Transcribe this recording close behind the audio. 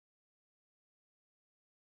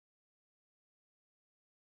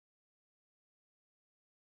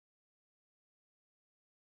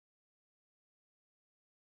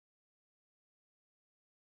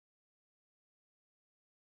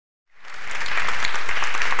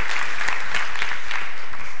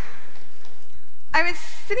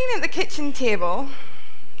sitting at the kitchen table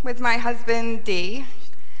with my husband, Dee,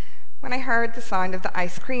 when I heard the sound of the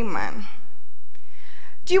ice cream man.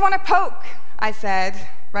 "Do you want a poke?" I said,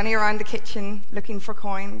 running around the kitchen looking for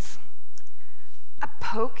coins. "A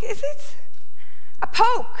poke, is it? A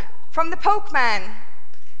poke from the poke man.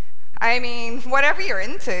 I mean, whatever you're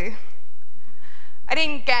into." I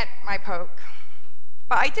didn't get my poke,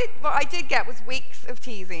 but what I did get was weeks of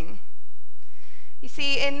teasing. You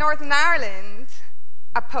see, in Northern Ireland,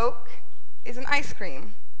 a poke is an ice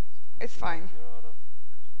cream. It's fine.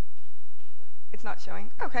 It's not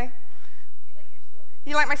showing? Okay.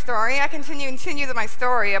 You like my story? I continue my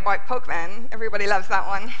story about Pokemen. Everybody loves that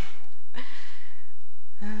one.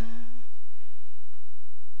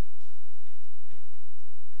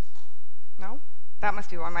 No? That must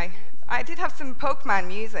be why I did have some Pokemon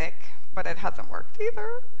music, but it hasn't worked either.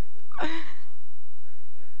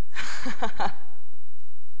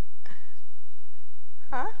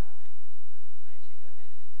 Huh?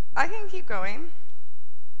 I can keep going.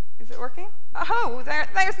 Is it working? Oh,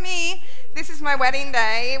 there's me. This is my wedding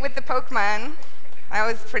day with the Pokemon. That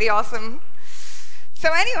was pretty awesome.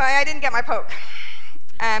 So anyway, I didn't get my poke.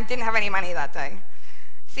 Didn't have any money that day.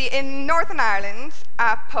 See, in Northern Ireland,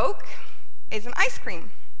 a poke is an ice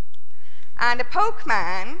cream. And a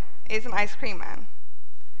Pokemon is an ice cream man.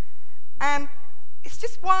 And it's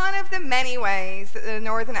just one of the many ways that the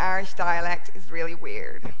Northern Irish dialect is really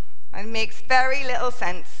weird and makes very little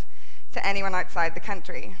sense to anyone outside the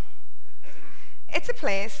country. It's a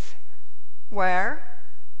place where,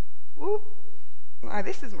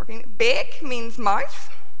 this isn't working, bake means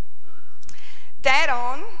mouth, dead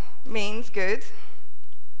on means good,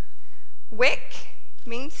 wick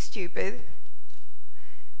means stupid,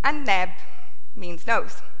 and neb means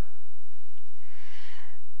nose.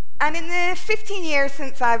 And in the 15 years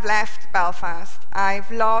since I've left Belfast,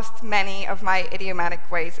 I've lost many of my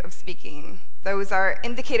idiomatic ways of speaking. Those are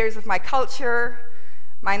indicators of my culture,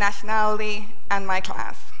 my nationality, and my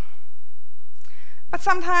class. But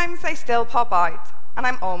sometimes they still pop out, and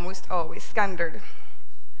I'm almost always scundered.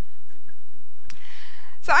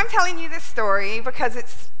 So I'm telling you this story because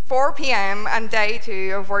it's 4 p.m. and day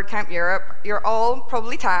 2 of WordCamp Europe. You're all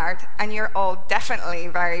probably tired, and you're all definitely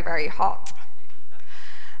very, very hot.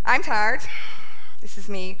 I'm tired. This is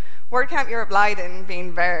me, WordCamp Europe Leiden,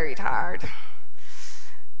 being very tired.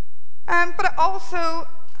 But also,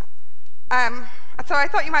 so I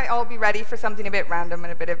thought you might all be ready for something a bit random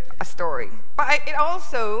and a bit of a story. But it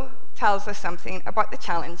also tells us something about the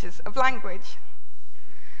challenges of language.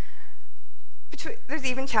 There's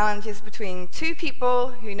even challenges between two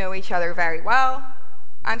people who know each other very well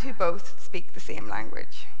and who both speak the same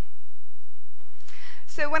language.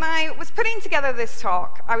 So when I was putting together this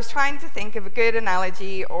talk, I was trying to think of a good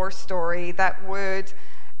analogy or story that would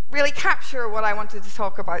really capture what I wanted to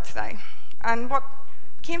talk about today. And what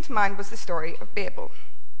came to mind was the story of Babel.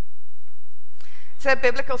 It's a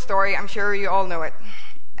biblical story, I'm sure you all know it.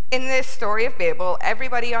 In this story of Babel,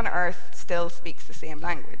 everybody on earth still speaks the same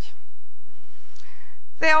language.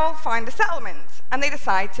 They all find a settlement, and they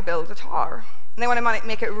decide to build a tower. And they want to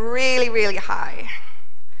make it really, really high.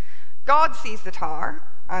 God sees the tower,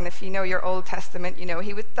 and if you know your Old Testament, you know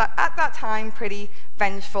he was, at that time, pretty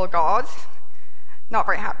vengeful God, not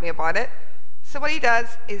very happy about it. So what he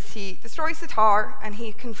does is he destroys the tower, and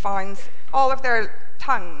he confounds all of their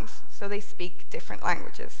tongues, so they speak different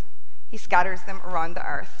languages. He scatters them around the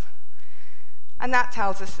earth. And that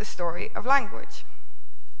tells us the story of language.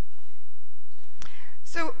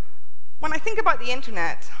 So when I think about the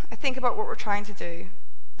internet, I think about what we're trying to do,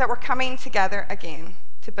 that we're coming together again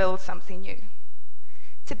to build something new,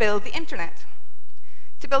 to build the internet,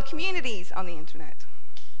 to build communities on the internet.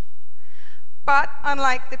 But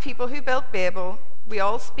unlike the people who built Babel, we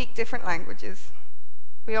all speak different languages,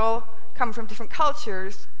 we all come from different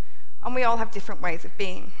cultures, and we all have different ways of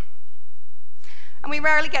being. And we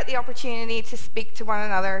rarely get the opportunity to speak to one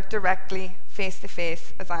another directly, face to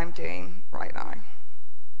face, as I'm doing right now.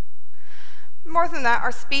 More than that,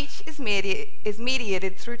 our speech is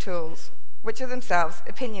mediated through tools which are themselves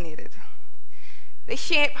opinionated. They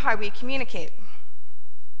shape how we communicate.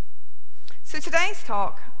 So today's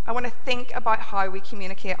talk, I want to think about how we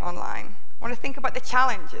communicate online. I want to think about the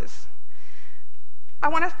challenges. I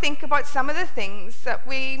want to think about some of the things that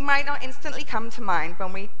we might not instantly come to mind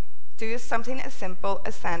when we do something as simple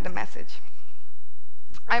as send a message.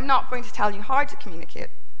 I'm not going to tell you how to communicate,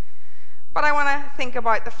 but I want to think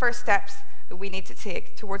about the first steps that we need to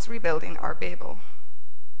take towards rebuilding our Babel.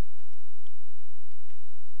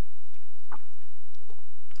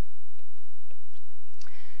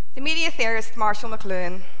 The media theorist Marshall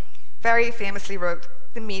McLuhan very famously wrote,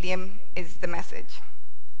 "The medium is the message."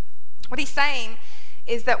 What he's saying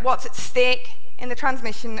is that what's at stake in the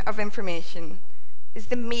transmission of information is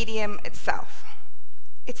the medium itself.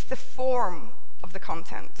 It's the form of the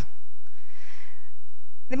content.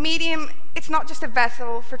 The medium, it's not just a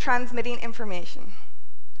vessel for transmitting information.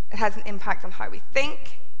 It has an impact on how we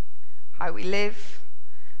think, how we live,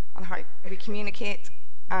 on how we communicate,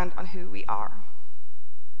 and on who we are.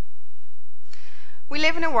 We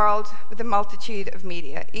live in a world with a multitude of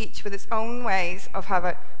media, each with its own ways of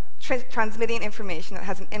transmitting information that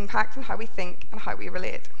has an impact on how we think and how we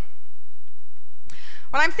relate.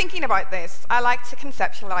 When I'm thinking about this, I like to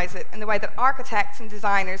conceptualize it in the way that architects and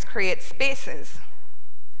designers create spaces.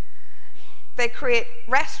 They create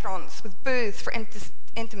restaurants with booths for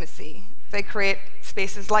intimacy. They create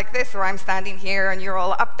spaces like this, where I'm standing here and you're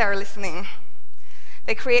all up there listening.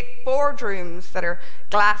 They create boardrooms that are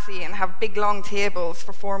glassy and have big, long tables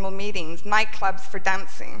for formal meetings, nightclubs for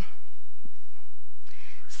dancing.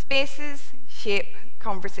 Spaces shape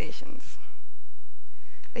conversations.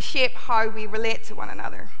 They shape how we relate to one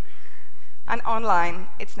another. And online,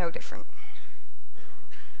 it's no different.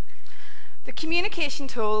 The communication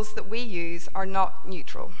tools that we use are not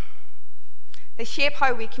neutral. They shape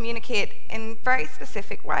how we communicate in very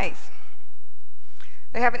specific ways.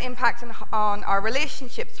 They have an impact on our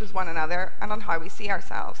relationships with one another and on how we see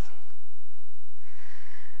ourselves.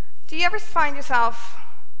 Do you ever find yourself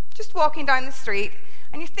just walking down the street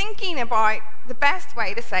and you're thinking about the best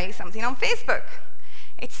way to say something on Facebook?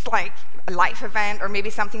 It's like a life event, or maybe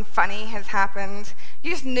something funny has happened.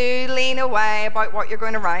 You're just noodling away about what you're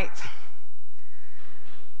going to write.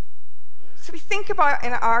 So we think about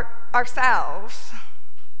ourselves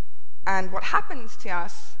and what happens to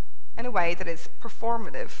us in a way that is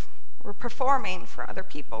performative. We're performing for other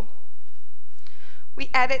people. We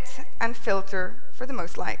edit and filter for the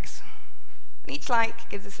most likes. And each like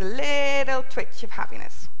gives us a little twitch of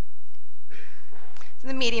happiness. So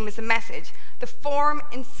the medium is the message. The form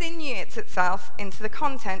insinuates itself into the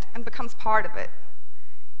content and becomes part of it.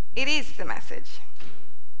 It is the message.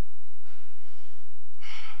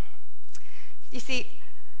 You see,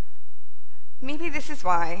 maybe this is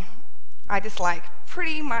why I dislike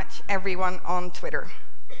pretty much everyone on Twitter.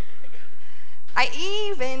 I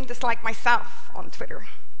even dislike myself on Twitter.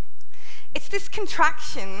 It's this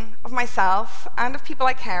contraction of myself and of people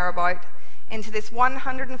I care about into this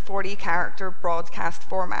 140-character broadcast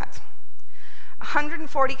format.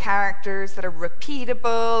 140 characters that are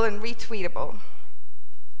repeatable and retweetable.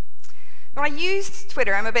 When I use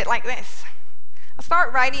Twitter, I'm a bit like this. I'll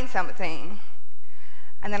start writing something,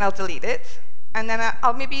 and then I'll delete it, and then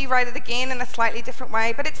I'll maybe write it again in a slightly different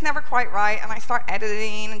way, but it's never quite right, and I start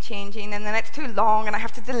editing and changing, and then it's too long, and I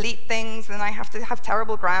have to delete things, and I have to have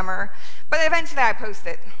terrible grammar, but eventually I post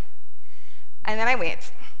it, and then I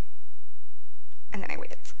wait, and then I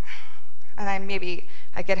wait, and then maybe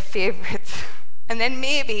I get a favorite, and then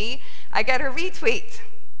maybe I get a retweet.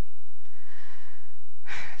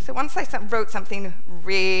 So once I wrote something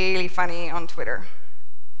really funny on Twitter,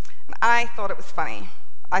 and I thought it was funny,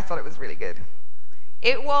 I thought it was really good.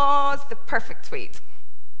 It was the perfect tweet.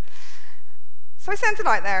 So I sent it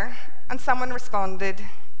out there, and someone responded,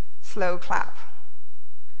 slow clap.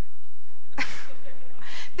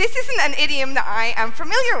 This isn't an idiom that I am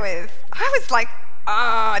familiar with. I was like,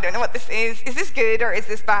 I don't know what this is. Is this good or is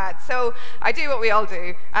this bad? So I do what we all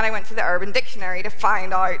do, and I went to the Urban Dictionary to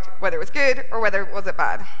find out whether it was good or whether it was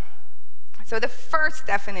bad. So the first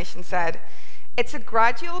definition said, it's a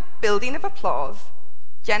gradual building of applause,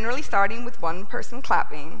 generally starting with one person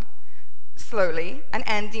clapping slowly and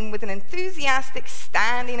ending with an enthusiastic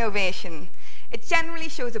standing ovation. It generally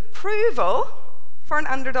shows approval for an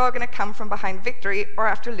underdog in a come-from-behind victory or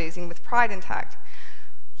after losing with pride intact.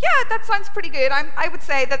 Yeah, that sounds pretty good. I would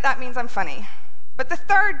say that that means I'm funny. But the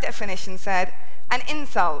third definition said, an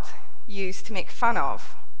insult used to make fun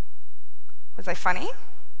of. Was I funny?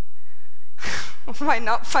 Was I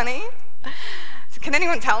not funny? Can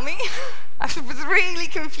anyone tell me? I was really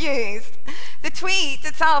confused. The tweet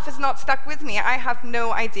itself has not stuck with me. I have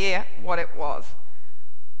no idea what it was.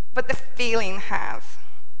 But the feeling has.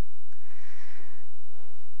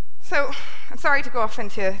 So, I'm sorry to go off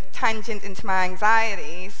into a tangent into my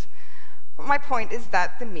anxieties, but my point is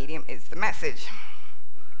that the medium is the message.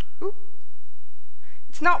 Ooh.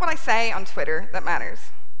 It's not what I say on Twitter that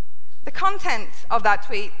matters. The content of that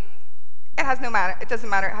tweet, it doesn't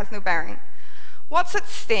matter, it has no bearing. What's at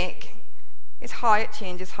stake is how it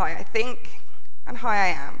changes how I think and how I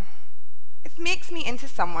am. It makes me into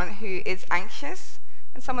someone who is anxious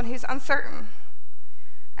and someone who's uncertain.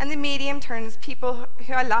 And the medium turns people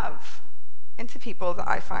who I love into people that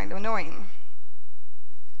I find annoying.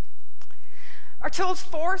 Our tools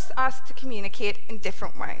force us to communicate in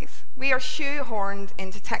different ways. We are shoehorned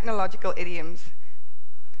into technological idioms.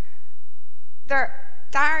 There are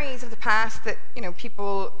diaries of the past that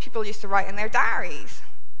people used to write in their diaries,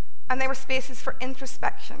 and they were spaces for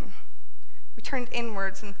introspection. We turned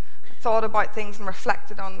inwards and thought about things and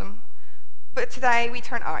reflected on them. But today we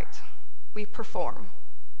turn out. We perform.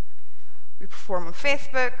 We perform on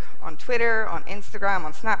Facebook, on Twitter, on Instagram,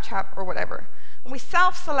 on Snapchat, or whatever. And we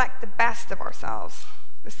self-select the best of ourselves,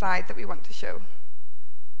 the side that we want to show.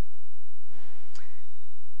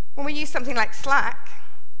 When we use something like Slack,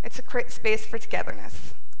 it's a space for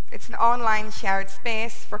togetherness. It's an online shared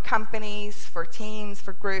space for companies, for teams,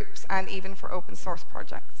 for groups, and even for open source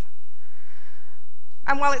projects.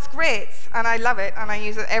 And while it's great, and I love it, and I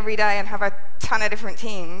use it every day and have a ton of different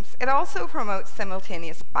teams, it also promotes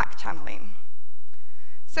simultaneous back-channeling.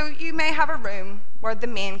 So you may have a room where the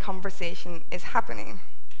main conversation is happening,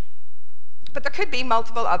 but there could be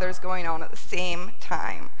multiple others going on at the same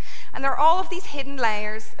time. And there are all of these hidden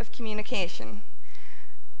layers of communication,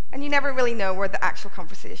 and you never really know where the actual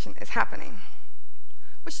conversation is happening,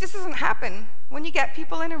 which just doesn't happen when you get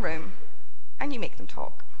people in a room and you make them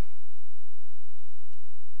talk.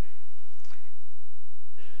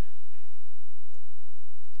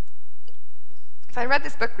 So I read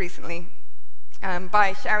this book recently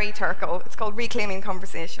by Sherry Turkle. It's called Reclaiming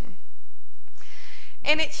Conversation.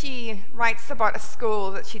 In it, she writes about a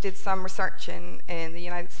school that she did some research in the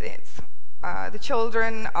United States. The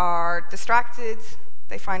children are distracted,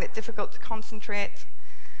 they find it difficult to concentrate,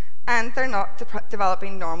 and they're not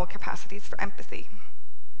developing normal capacities for empathy.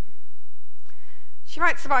 She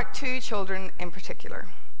writes about two children in particular.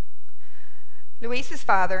 Luis's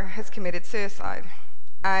father has committed suicide,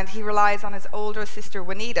 and he relies on his older sister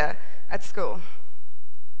Juanita at school.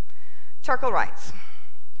 Turkle writes,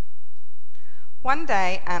 "One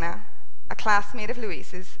day, Anna, a classmate of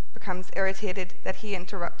Luis's, becomes irritated that he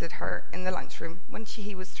interrupted her in the lunchroom when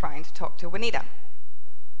he was trying to talk to Juanita.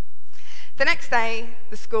 The next day,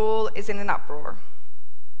 the school is in an uproar.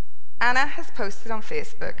 Anna has posted on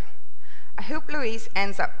Facebook, 'I hope Luis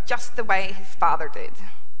ends up just the way his father did.'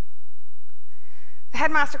 The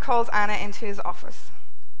headmaster calls Anna into his office.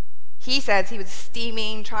 He says he was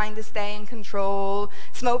steaming, trying to stay in control,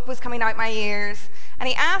 smoke was coming out my ears, and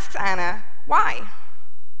he asks Anna, 'Why?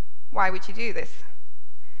 Why would you do this?'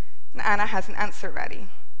 And Anna has an answer ready.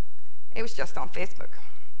 It was just on Facebook.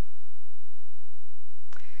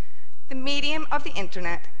 The medium of the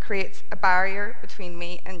internet creates a barrier between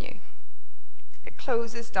me and you. It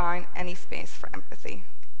closes down any space for empathy.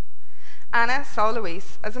 Anna saw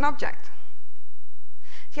Luis as an object.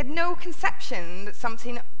 She had no conception that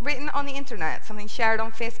something written on the internet, something shared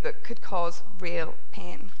on Facebook, could cause real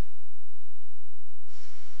pain.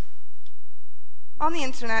 On the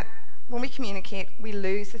internet, when we communicate, we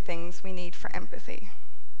lose the things we need for empathy.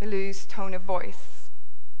 We lose tone of voice.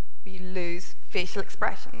 We lose facial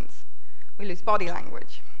expressions. We lose body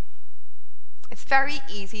language. It's very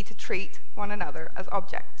easy to treat one another as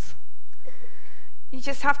objects. You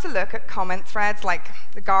just have to look at comment threads like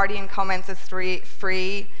The Guardian comments is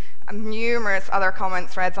free, and numerous other comment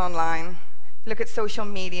threads online. Look at social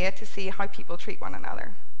media to see how people treat one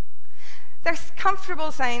another. They're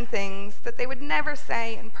comfortable saying things that they would never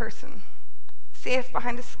say in person. Safe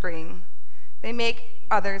behind a screen, they make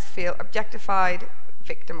others feel objectified,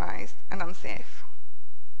 victimized, and unsafe.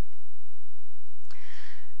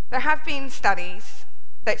 There have been studies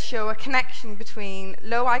that show a connection between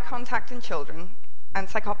low eye contact in children and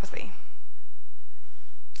psychopathy.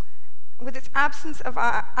 With its absence of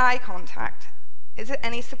eye contact, is it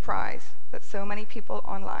any surprise that so many people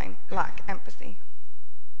online lack empathy?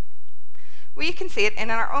 We can see it in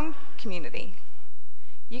our own community.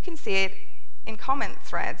 You can see it in comment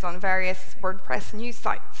threads on various WordPress news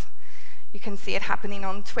sites. You can see it happening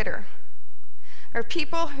on Twitter. There are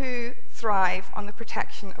people who thrive on the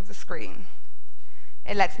protection of the screen.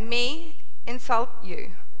 It lets me insult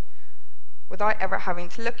you without ever having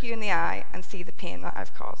to look you in the eye and see the pain that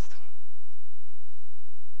I've caused.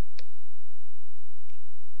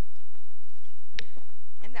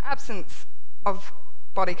 In the absence of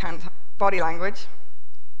body language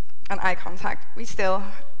and eye contact,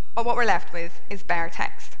 what we're left with is bare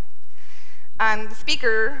text. And the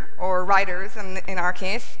speaker, or writers in our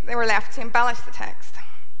case, they were left to embellish the text.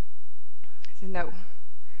 This is no,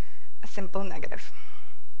 a simple negative.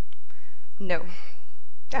 No,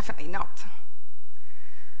 definitely not.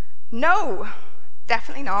 No,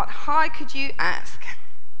 definitely not. How could you ask?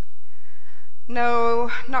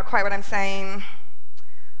 No, not quite what I'm saying.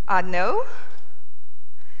 No?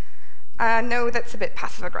 No, that's a bit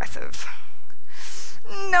passive-aggressive.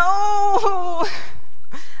 No!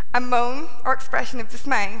 A moan or expression of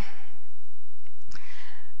dismay.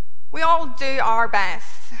 We all do our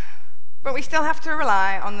best, but we still have to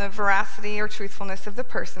rely on the veracity or truthfulness of the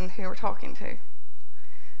person who we're talking to.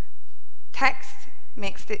 Text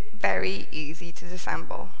makes it very easy to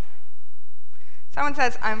dissemble. Someone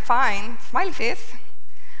says, "I'm fine," smiley face.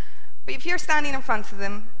 But if you're standing in front of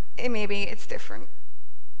them, maybe it's different.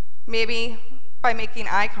 Maybe by making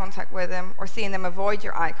eye contact with them or seeing them avoid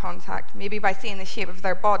your eye contact, maybe by seeing the shape of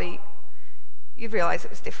their body, you'd realize it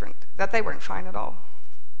was different, that they weren't fine at all.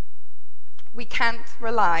 We can't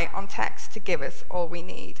rely on text to give us all we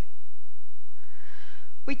need.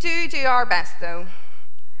 We do our best, though,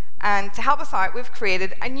 and to help us out, we've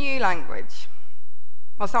created a new language.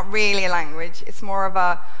 Well, it's not really a language, it's more of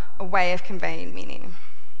a way of conveying meaning.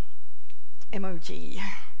 Emoji.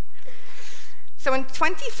 So in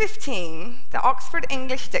 2015, the Oxford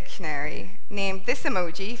English Dictionary named this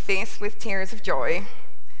emoji, face with tears of joy,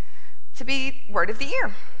 to be word of the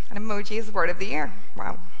year. An emoji is word of the year.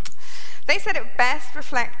 Wow. They said it best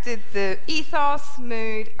reflected the ethos,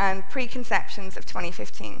 mood, and preconceptions of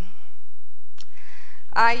 2015.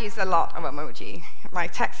 I use a lot of emoji. My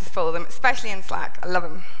text is full of them, especially in Slack. I love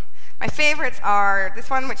them. My favorites are this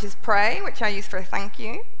one, which is pray, which I use for thank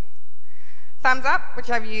you. Thumbs up,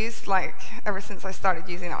 which I've used ever since I started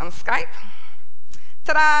using it on Skype.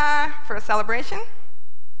 Ta-da, for a celebration.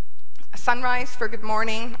 A sunrise for good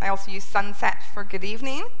morning. I also use sunset for good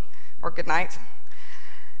evening, or good night.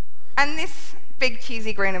 And this big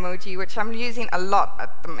cheesy grin emoji, which I'm using a lot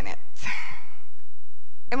at the minute.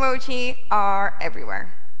 Emoji are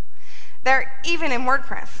everywhere. They're even in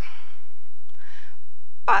WordPress.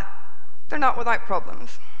 But they're not without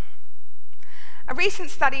problems. A recent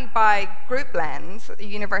study by Group Lens at the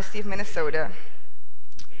University of Minnesota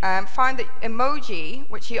found that emoji,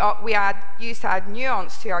 which we use to add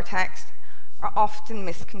nuance to our text, are often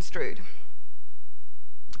misconstrued.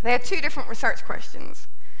 They had two different research questions.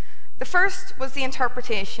 The first was the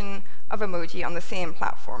interpretation of emoji on the same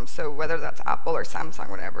platform, so whether that's Apple or Samsung,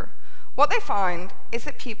 whatever. What they found is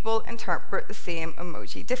that people interpret the same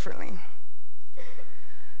emoji differently.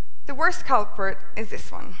 The worst culprit is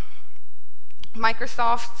this one.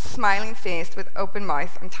 Microsoft's smiling face with open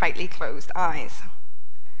mouth and tightly closed eyes.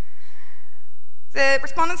 The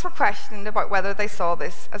respondents were questioned about whether they saw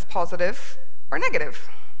this as positive or negative.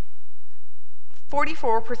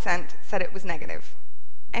 44% said it was negative,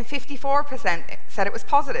 and 54% said it was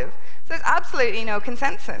positive. So there's absolutely no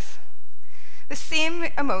consensus. The same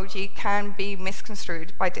emoji can be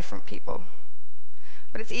misconstrued by different people,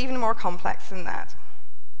 but it's even more complex than that.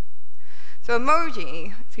 So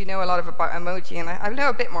emoji, if you know a lot about emoji, and I know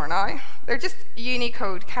a bit more now, they're just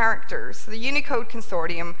Unicode characters. So the Unicode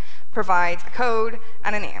Consortium provides a code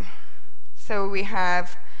and a name. So we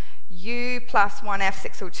have U plus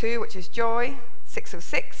 1F602, which is joy,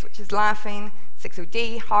 606, which is laughing,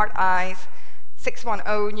 60D, heart eyes,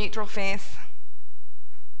 610, neutral face.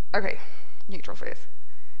 Okay, neutral face.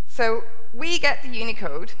 So we get the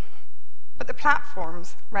Unicode, but the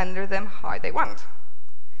platforms render them how they want.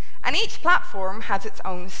 And each platform has its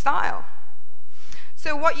own style.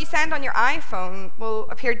 So what you send on your iPhone will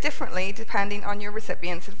appear differently depending on your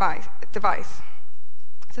recipient's device.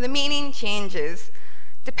 So the meaning changes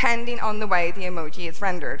depending on the way the emoji is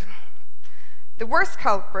rendered. The worst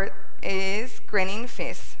culprit is grinning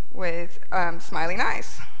face with smiling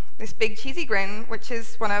eyes. This big cheesy grin, which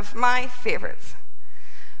is one of my favorites.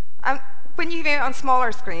 When you view it on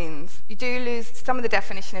smaller screens, you do lose some of the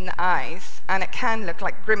definition in the eyes, and it can look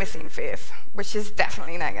like grimacing face, which is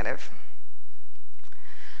definitely negative.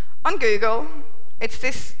 On Google, it's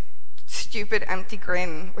this stupid empty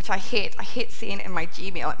grin, which I hate. I hate seeing it in my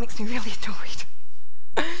Gmail. It makes me really annoyed.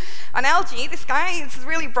 On LG, this guy is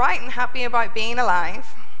really bright and happy about being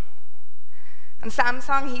alive. On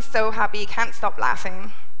Samsung, he's so happy he can't stop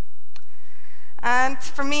laughing. And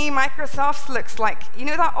for me, Microsoft's looks like, you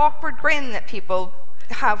know that awkward grin that people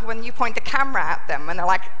have when you point the camera at them and they're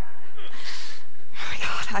like, oh my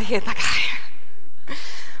God, I hate that guy.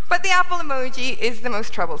 But the Apple emoji is the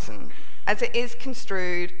most troublesome, as it is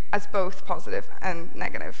construed as both positive and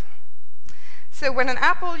negative. So when an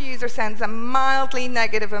Apple user sends a mildly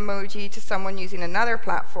negative emoji to someone using another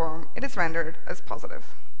platform, it is rendered as positive.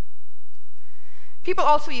 People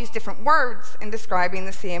also use different words in describing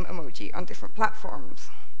the same emoji on different platforms.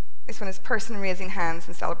 This one is person raising hands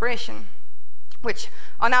in celebration, which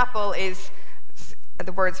on Apple is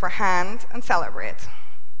the words for hand and celebrate.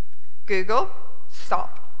 Google,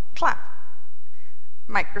 stop, clap.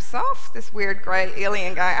 Microsoft, this weird grey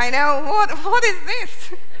alien guy. I know, what is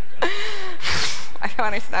this? I don't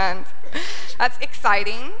understand. That's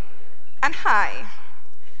exciting and high.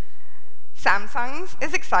 Samsung's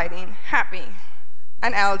is exciting, happy,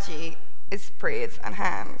 and LG is praise and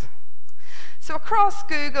hand. So across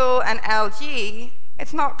Google and LG,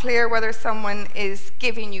 it's not clear whether someone is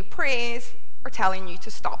giving you praise or telling you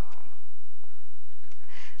to stop.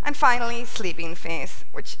 And finally, sleeping face,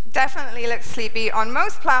 which definitely looks sleepy on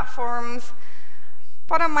most platforms,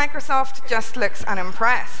 but on Microsoft just looks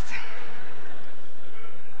unimpressed.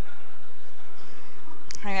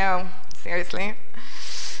 I know, seriously.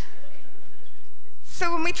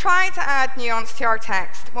 So when we try to add nuance to our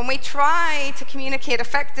text, when we try to communicate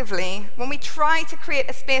effectively, when we try to create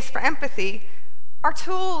a space for empathy, our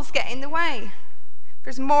tools get in the way.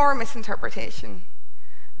 There's more misinterpretation,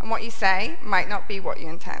 and what you say might not be what you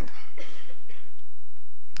intend.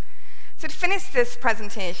 So to finish this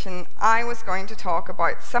presentation, I was going to talk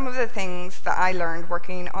about some of the things that I learned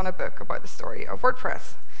working on a book about the story of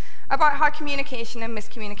WordPress, about how communication and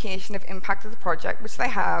miscommunication have impacted the project, which they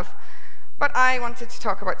have, but I wanted to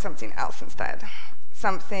talk about something else instead,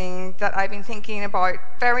 something that I've been thinking about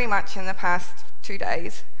very much in the past 2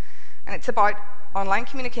 days, and it's about online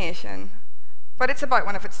communication, but it's about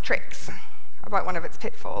one of its tricks, about one of its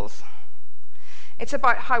pitfalls. It's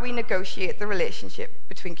about how we negotiate the relationship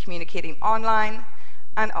between communicating online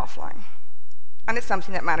and offline, and it's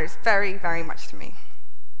something that matters very, very much to me.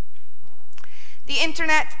 The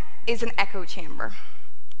internet is an echo chamber.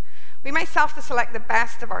 We may select the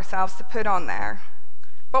best of ourselves to put on there,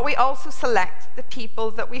 but we also select the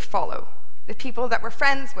people that we follow, the people that we're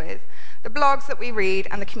friends with, the blogs that we read,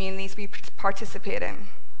 and the communities we participate in.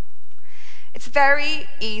 It's very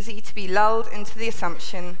easy to be lulled into the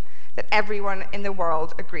assumption that everyone in the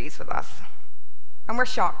world agrees with us, and we're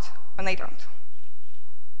shocked when they don't.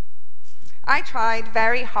 I tried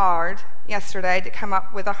very hard yesterday to come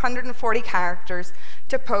up with 140 characters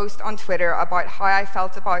to post on Twitter about how I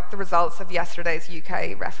felt about the results of yesterday's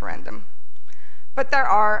UK referendum. But there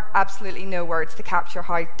are absolutely no words to capture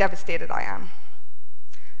how devastated I am.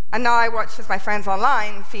 And now I watch as my friends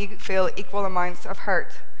online feel equal amounts of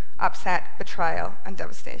hurt, upset, betrayal, and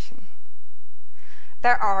devastation.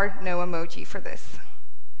 There are no emoji for this.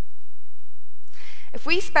 If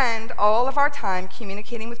we spend all of our time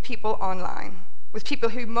communicating with people online, with people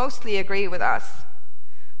who mostly agree with us,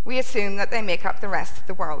 we assume that they make up the rest of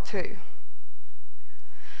the world too.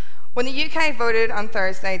 When the UK voted on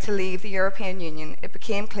Thursday to leave the European Union, it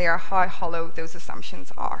became clear how hollow those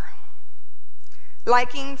assumptions are.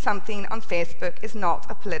 Liking something on Facebook is not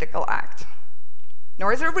a political act,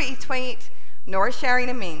 nor is a retweet, nor is sharing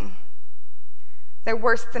a meme. They're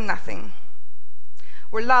worse than nothing.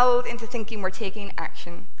 We're lulled into thinking we're taking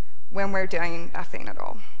action when we're doing nothing at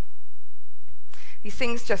all. These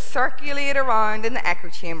things just circulate around in the echo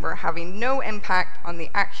chamber, having no impact on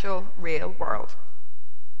the actual real world.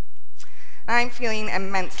 I'm feeling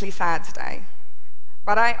immensely sad today,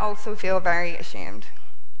 but I also feel very ashamed.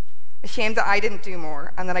 Ashamed that I didn't do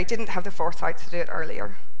more and that I didn't have the foresight to do it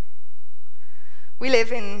earlier. We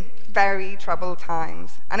live in very troubled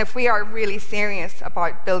times, and if we are really serious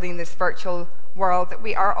about building this virtual world that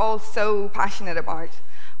we are all so passionate about,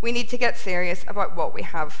 we need to get serious about what we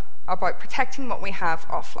have, about protecting what we have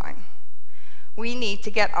offline. We need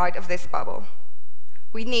to get out of this bubble.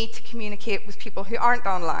 We need to communicate with people who aren't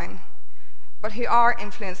online, but who are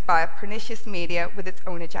influenced by pernicious media with its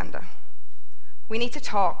own agenda. We need to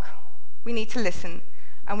talk, we need to listen,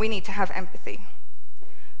 and we need to have empathy.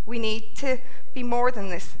 We need to be more than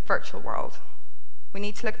this virtual world. We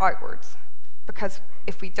need to look outwards, because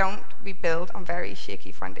if we don't, we build on very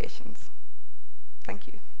shaky foundations. Thank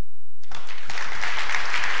you.